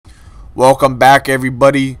Welcome back,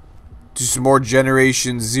 everybody, to some more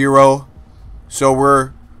Generation Zero. So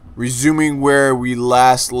we're resuming where we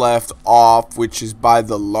last left off, which is by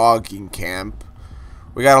the logging camp.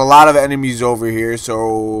 We got a lot of enemies over here,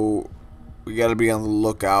 so we gotta be on the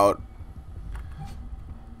lookout.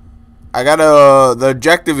 The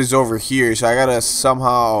objective is over here, so I gotta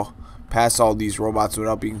somehow pass all these robots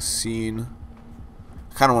without being seen.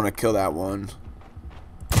 I kinda wanna kill that one.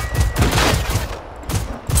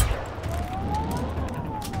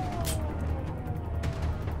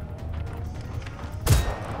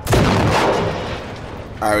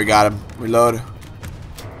 Alright, we got him. Reload.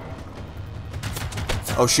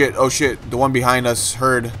 Oh shit, oh shit. The one behind us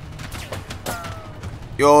heard.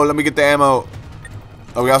 Yo, let me get the ammo.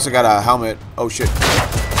 Oh, we also got a helmet. Oh shit.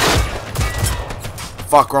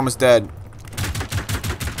 Fuck, we're almost dead.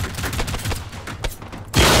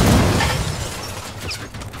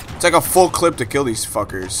 It's like a full clip to kill these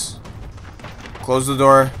fuckers. Close the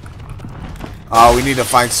door. Oh, we need to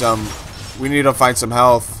find some. We need to find some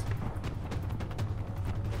health.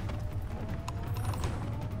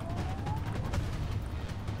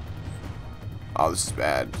 Oh, this is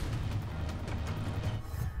bad.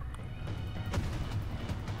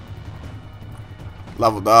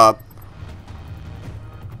 Leveled up.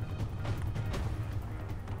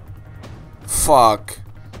 Fuck.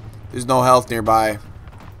 There's no health nearby.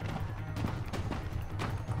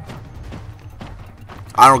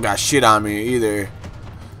 I don't got shit on me either.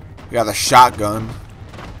 We got the shotgun.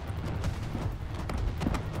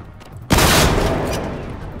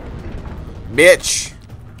 Bitch.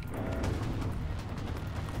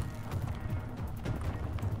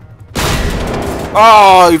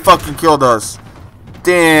 Oh, he fucking killed us.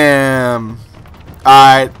 Damn.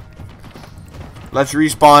 Alright. Let's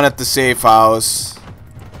respawn at the safe house.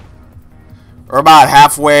 We're about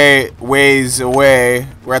halfway ways away.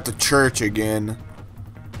 We're at the church again.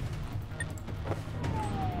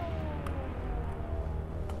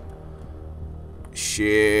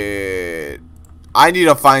 Shit. I need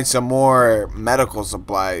to find some more medical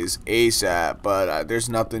supplies ASAP, but there's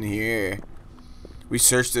nothing here. We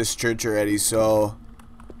searched this church already, so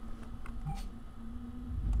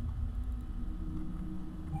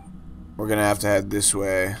we're gonna have to head this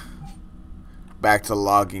way. Back to the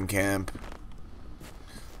logging camp.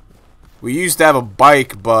 We used to have a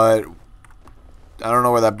bike, but I don't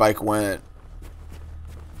know where that bike went.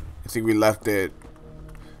 I think we left it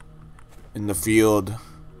in the field.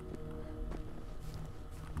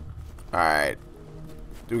 Alright.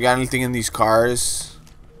 Do we got anything in these cars?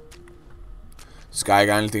 This guy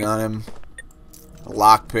got anything on him? A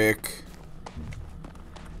lockpick.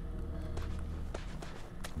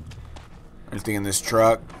 Anything in this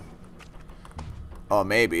truck? Oh,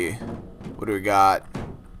 maybe. What do we got?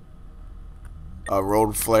 A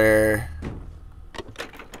road flare.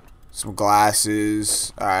 Some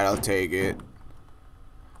glasses. Alright, I'll take it.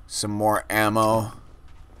 Some more ammo.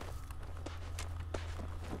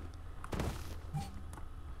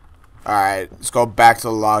 Alright, let's go back to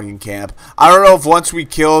the logging camp. I don't know if once we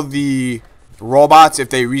kill the robots, if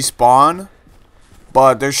they respawn.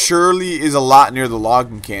 But there surely is a lot near the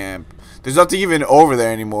logging camp. There's nothing even over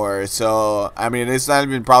there anymore. So, I mean, it's not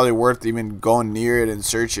even probably worth even going near it and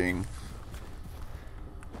searching.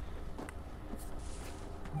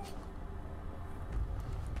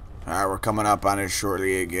 Alright, we're coming up on it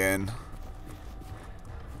shortly again.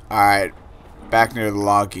 Alright, back near the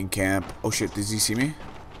logging camp. Oh shit, does he see me?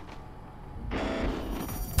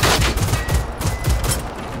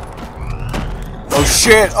 Oh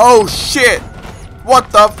shit, oh shit!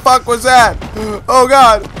 What the fuck was that? Oh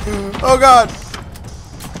god! Oh god!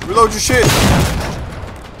 Reload your shit!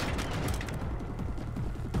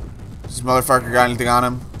 Does this motherfucker got anything on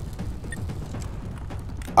him?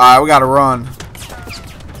 Alright, we gotta run.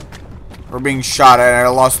 We're being shot at and I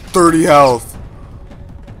lost 30 health.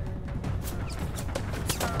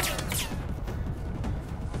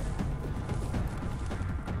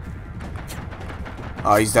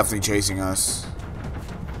 Oh, he's definitely chasing us.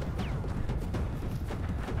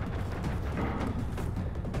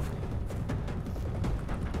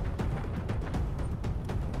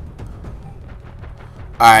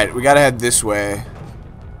 Alright, we gotta head this way.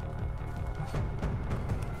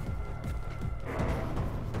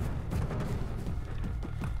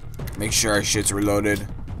 Make sure our shit's reloaded.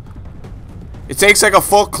 It takes like a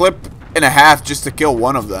full clip and a half just to kill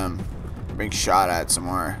one of them. Being shot at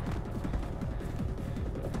somewhere.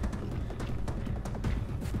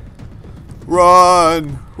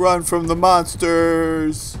 Run! Run from the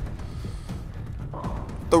monsters!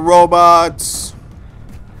 The robots!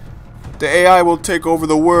 The AI will take over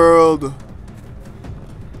the world.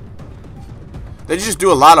 They just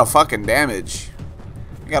do a lot of fucking damage.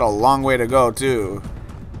 We got a long way to go, too.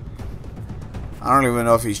 I don't even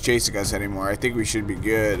know if he's chasing us anymore. I think we should be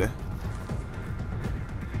good.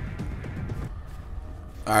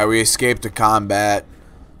 Alright, we escaped the combat.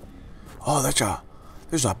 Oh,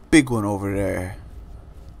 there's a big one over there.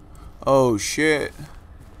 Oh, shit.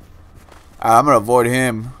 I'm gonna avoid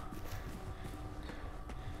him.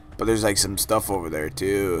 But there's like some stuff over there,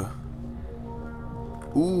 too.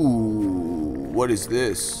 Ooh, what is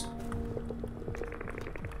this?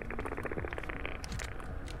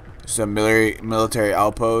 It's a military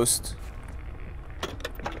outpost.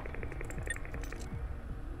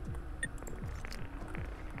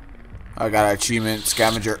 I got an achievement,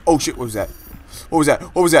 scavenger. Oh shit, what was that? What was that?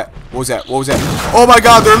 What was that? What was that? What was that? Oh my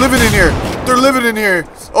god, they're living in here! They're living in here!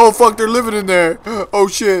 Oh fuck, they're living in there! Oh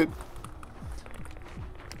shit.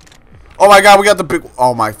 Oh my god, we got the big...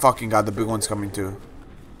 Oh my fucking god, the big one's coming too.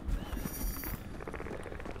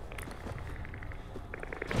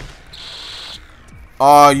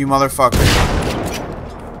 Oh, you motherfucker.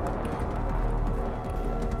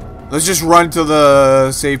 Let's just run to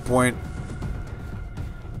the save point.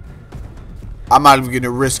 I'm not even gonna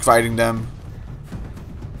risk fighting them.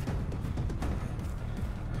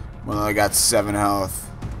 Well, I got 7 health.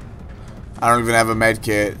 I don't even have a med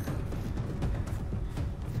kit.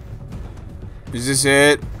 Is this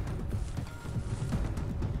it?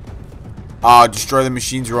 Oh, destroy the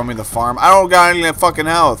machines roaming the farm. I don't got any fucking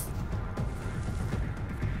health.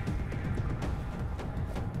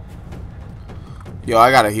 Yo,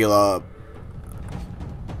 I gotta heal up.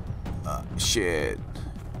 Shit.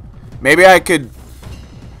 Maybe I could...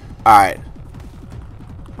 Alright.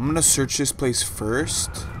 I'm gonna search this place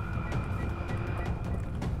first.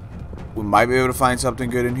 We might be able to find something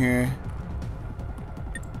good in here.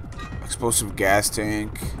 Explosive gas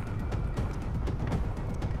tank.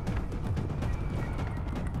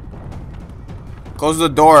 Close the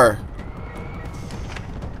door.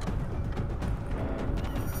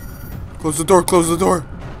 Close the door, close the door.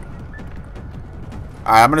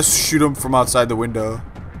 Alright, I'm gonna shoot him from outside the window.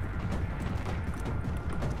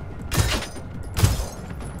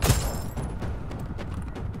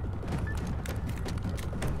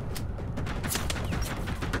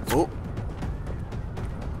 Oh.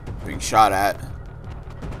 Being shot at.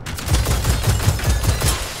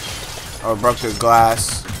 Oh, broke the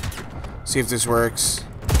glass. See if this works.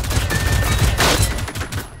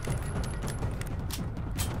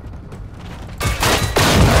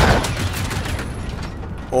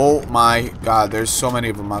 Oh my god, there's so many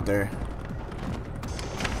of them out there.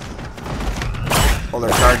 Oh, they're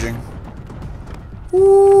charging.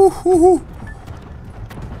 Woo hoo hoo.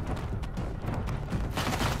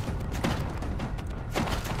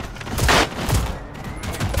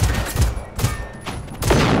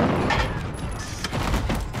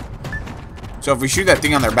 So if we shoot that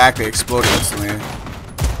thing on their back, they explode instantly.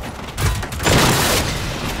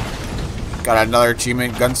 Got another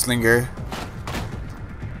achievement, gunslinger.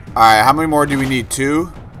 Alright, how many more do we need?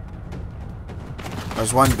 2?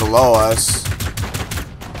 There's one below us.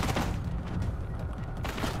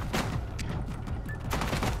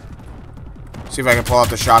 See if I can pull out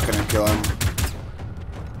the shotgun and kill him.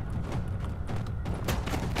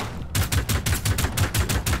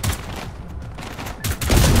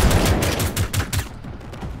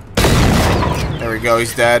 There we go,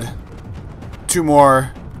 he's dead. 2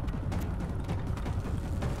 more.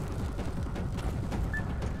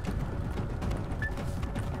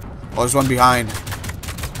 Oh, there's one behind.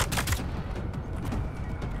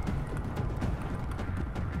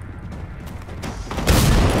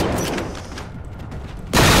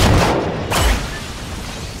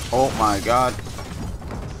 Oh my god.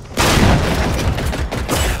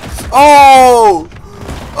 Oh!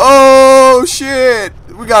 Oh shit!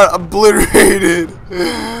 We got obliterated.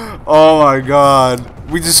 Oh my god.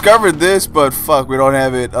 We discovered this, but fuck, we don't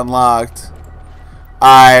have it unlocked.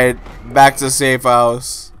 Alright, back to the safe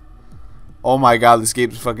house. Oh my god, this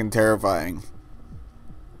game's fucking terrifying.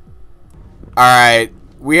 Alright,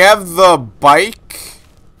 we have the bike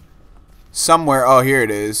somewhere. Oh, here it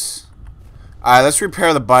is. Alright, let's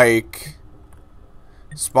repair the bike.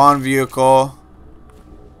 Spawn vehicle.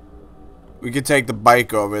 We could take the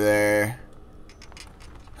bike over there.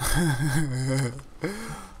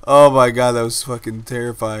 Oh my god, that was fucking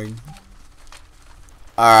terrifying.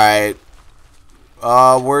 Alright.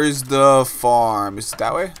 Where's the farm? Is it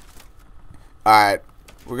that way? Alright.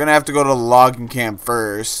 We're gonna have to go to the logging camp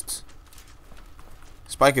first.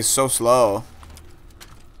 This bike is so slow.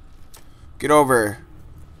 Get over.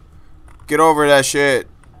 Get over that shit.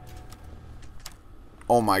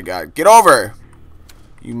 Oh my god. Get over!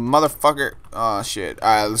 You motherfucker. Oh, shit.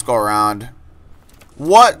 Alright, let's go around.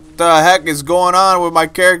 What the heck is going on with my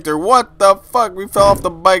character? What the fuck? We fell off the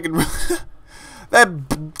bike and...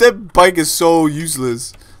 that bike is so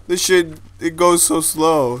useless. This shit, it goes so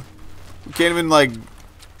slow. We can't even, like,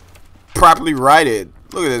 properly ride it.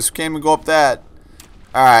 Look at this. We can't even go up that.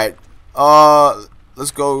 Alright.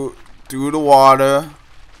 Let's go through the water.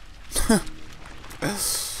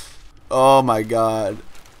 Oh my god.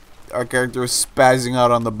 Our character is spazzing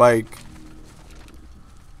out on the bike.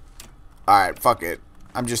 Alright, fuck it.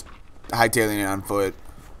 I'm just hightailing it on foot.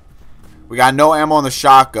 We got no ammo on the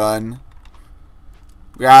shotgun.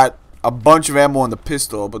 We got a bunch of ammo on the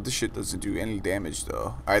pistol, but this shit doesn't do any damage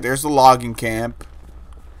though. Alright, there's the logging camp.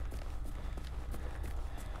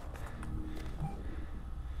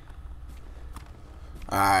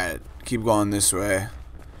 Alright, keep going this way.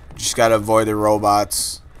 Just gotta avoid the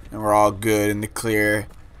robots. And we're all good in the clear.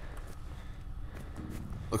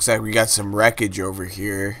 Looks like we got some wreckage over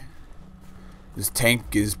here. This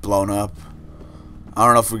tank is blown up. I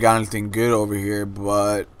don't know if we got anything good over here,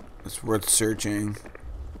 but it's worth searching.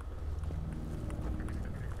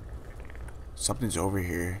 Something's over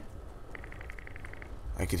here.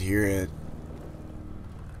 I could hear it.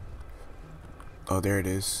 Oh, there it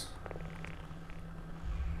is.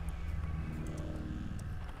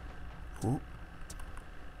 Ooh.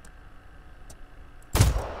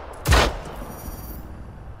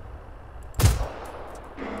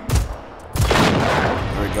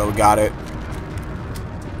 There we go, we got it.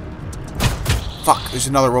 Fuck, there's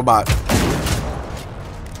another robot.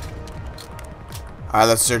 Alright,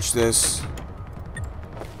 let's search this.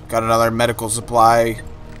 Got another medical supply.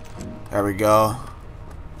 There we go.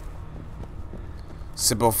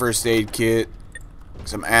 Simple first aid kit.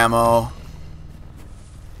 Some ammo.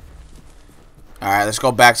 Alright, let's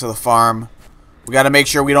go back to the farm. We gotta make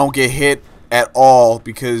sure we don't get hit at all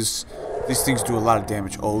because these things do a lot of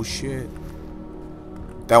damage. Oh shit.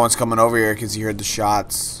 That one's coming over here because he heard the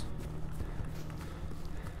shots.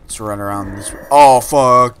 Let's run around this way. Oh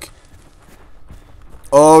fuck.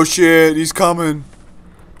 Oh shit, he's coming.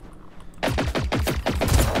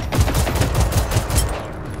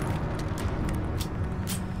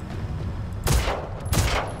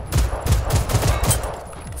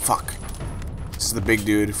 Fuck. This is the big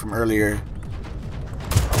dude from earlier.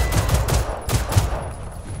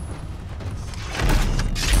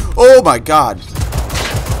 Oh my god.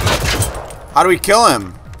 How do we kill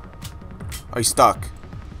him? Oh, he's stuck.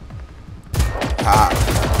 Ah.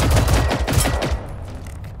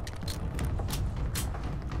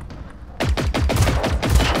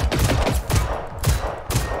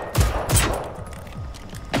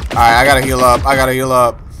 Alright, I gotta heal up. I gotta heal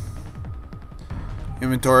up.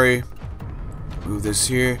 Inventory. Move this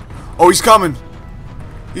here. Oh, he's coming.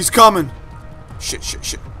 He's coming. Shit, shit,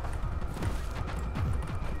 shit.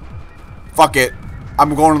 Fuck it.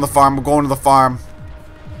 I'm going to the farm. I'm going to the farm.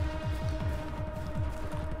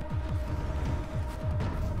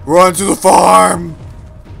 Run to the farm.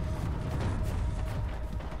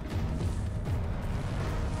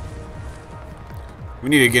 We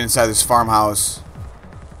need to get inside this farmhouse.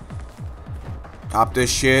 Top this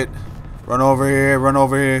shit. Run over here. Run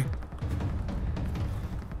over here.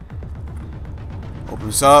 Open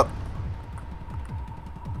this up.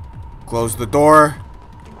 Close the door.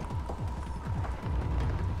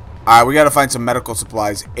 Alright, we gotta find some medical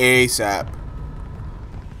supplies ASAP.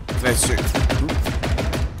 Can I search?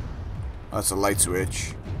 Oh, that's a light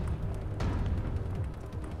switch.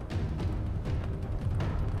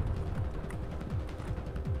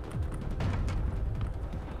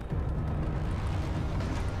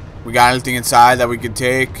 We got anything inside that we could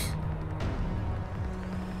take?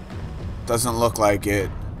 Doesn't look like it.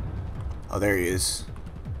 Oh, there he is.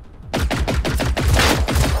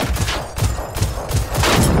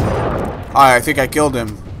 Alright, I think I killed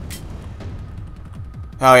him.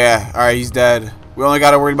 Hell yeah. Alright, he's dead. We only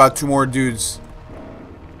gotta worry about 2 more dudes.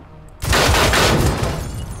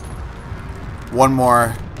 One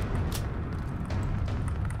more.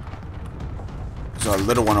 There's a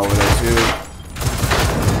little one over there too.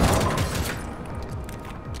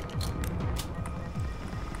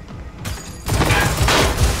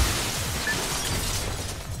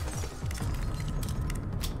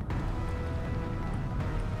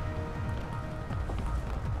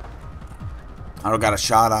 I don't got a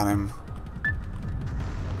shot on him.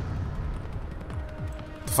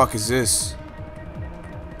 The fuck is this?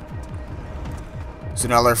 It's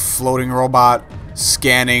another floating robot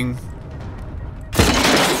scanning.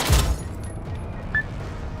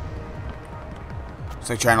 It's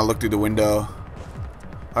like trying to look through the window.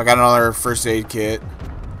 I got another first aid kit.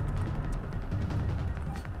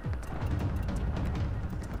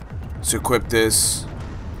 Let's equip this.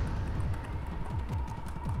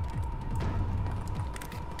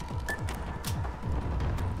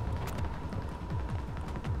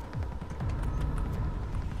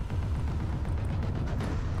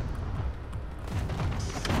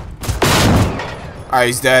 Alright,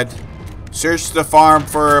 he's dead. Search the farm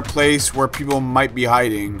for a place where people might be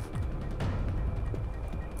hiding.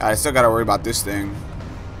 I still gotta worry about this thing.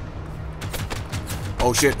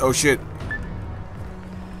 Oh shit, oh shit.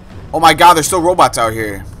 Oh my god, there's still robots out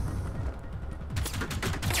here.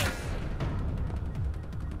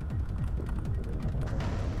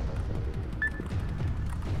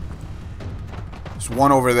 There's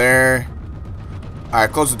one over there.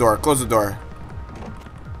 Alright, close the door, close the door.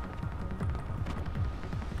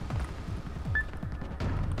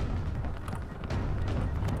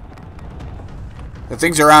 The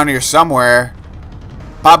thing's around here somewhere.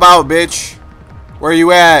 Pop out, bitch. Where are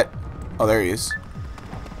you at? Oh, there he is.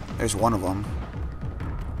 There's one of them.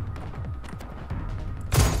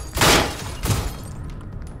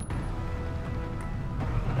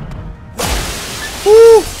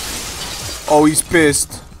 Woo! Oh, he's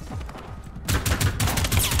pissed.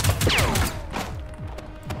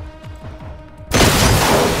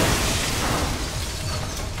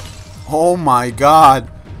 Oh my god.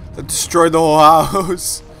 That destroyed the whole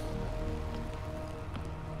house.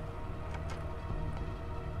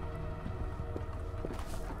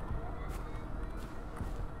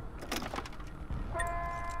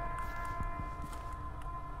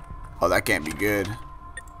 Oh, that can't be good.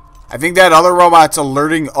 I think that other robot's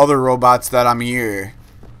alerting other robots that I'm here.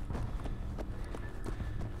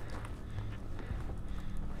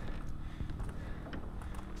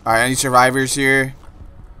 Alright, any survivors here?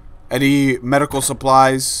 Any medical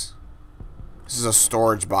supplies? This is a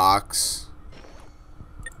storage box.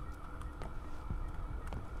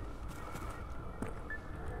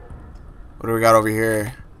 What do we got over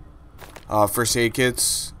here? First aid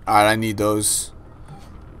kits. Alright, I need those.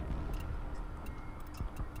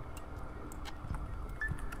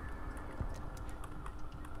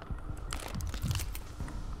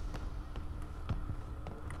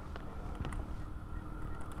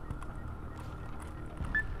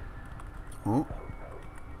 Oh.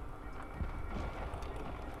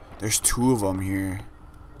 There's two of them here.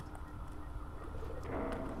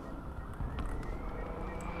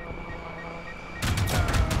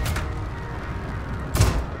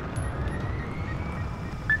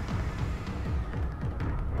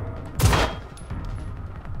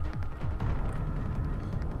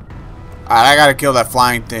 Alright, I gotta kill that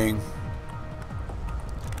flying thing.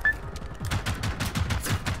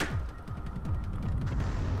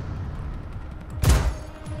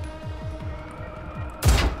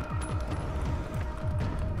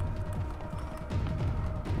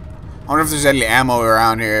 I wonder if there's any ammo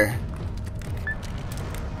around here.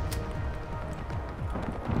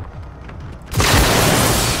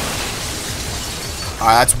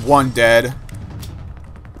 Alright, that's one dead.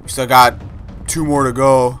 We still got two more to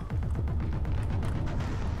go.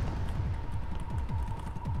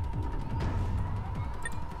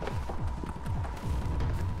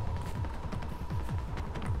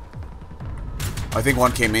 I think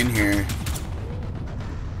one came in here.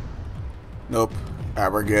 Nope.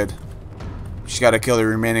 Alright, we're good. Just gotta kill the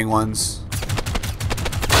remaining ones.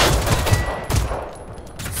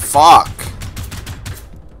 Fuck.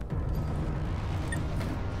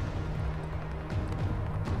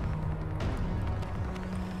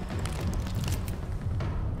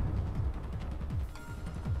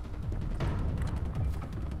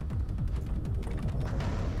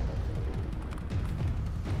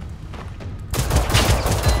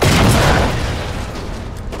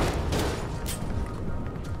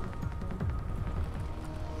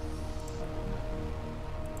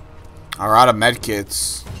 We're out of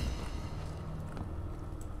medkits.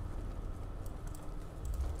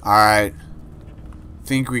 Alright.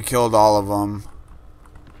 Think we killed all of them.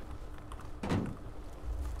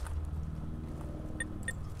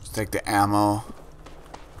 Let's take the ammo.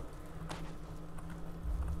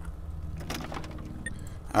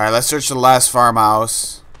 Alright, let's search the last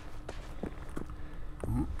farmhouse.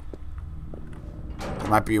 There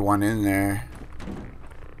might be one in there.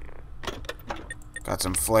 Got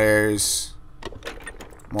some flares.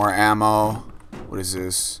 More ammo. What is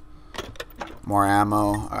this? More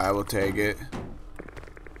ammo. Alright, we'll take it.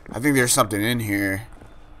 I think there's something in here.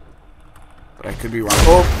 But I could be wrong.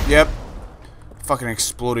 Oh, yep. Fucking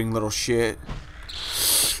exploding little shit.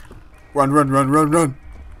 Run, run, run, run, run.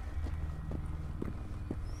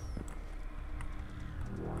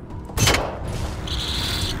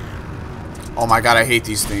 Oh my god, I hate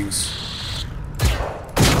these things.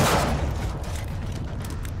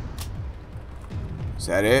 Is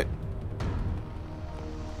that it?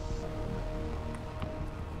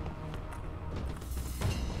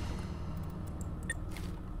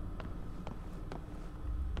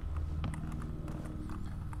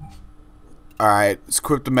 Alright, let's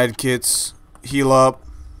equip the med kits. Heal up.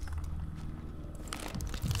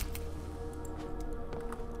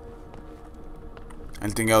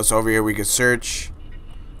 Anything else over here we could search?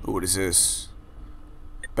 Ooh, what is this?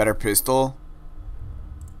 Better pistol.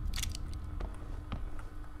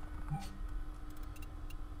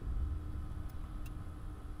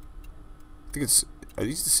 I think it's... Are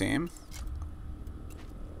these the same?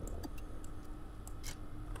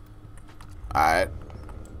 Alright.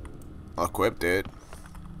 I'll equip it.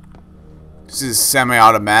 This is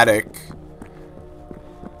semi-automatic.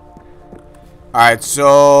 Alright,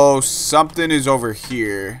 so something is over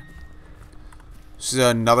here. This is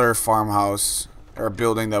another farmhouse or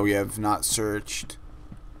building that we have not searched.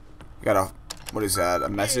 We got a... What is that? A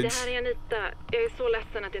message?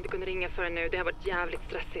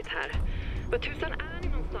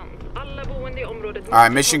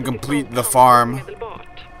 Alright, mission complete the farm.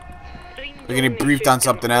 We're getting briefed on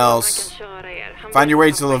something else. Find your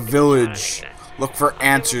way to the village. Look for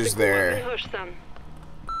answers there.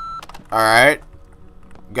 Alright.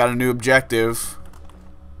 Got a new objective.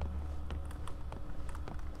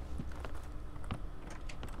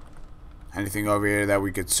 Anything over here that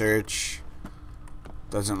we could search?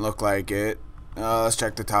 Doesn't look like it. Let's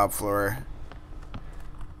check the top floor.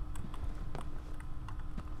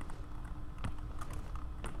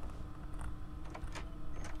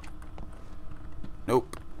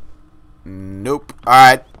 Nope. Nope.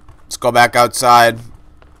 Alright. Let's go back outside.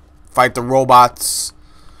 Fight the robots.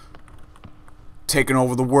 Taking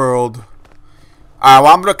over the world. Alright, well,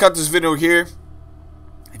 I'm going to cut this video here.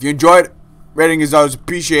 If you enjoyed, rating is always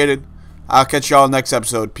appreciated. I'll catch y'all next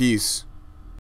episode. Peace.